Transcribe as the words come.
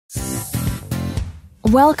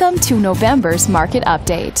Welcome to November's Market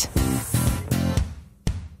Update.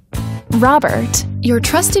 Robert, your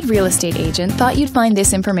trusted real estate agent, thought you'd find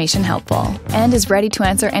this information helpful and is ready to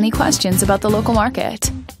answer any questions about the local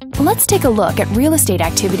market. Let's take a look at real estate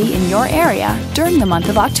activity in your area during the month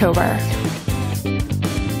of October.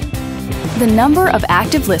 The number of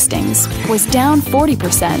active listings was down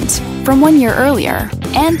 40% from 1 year earlier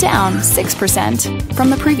and down 6% from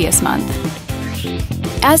the previous month.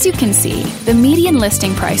 As you can see, the median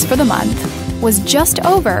listing price for the month was just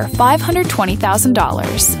over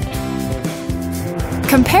 $520,000.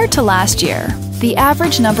 Compared to last year, the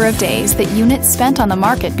average number of days that units spent on the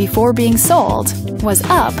market before being sold was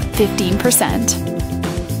up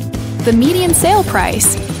 15%. The median sale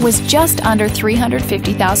price was just under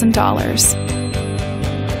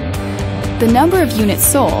 $350,000. The number of units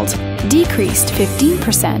sold decreased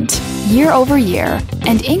 15% year over year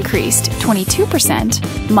and increased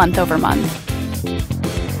 22% month over month.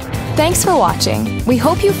 Thanks for watching. We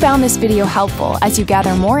hope you found this video helpful as you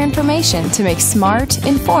gather more information to make smart,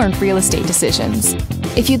 informed real estate decisions.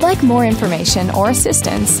 If you'd like more information or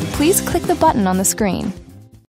assistance, please click the button on the screen.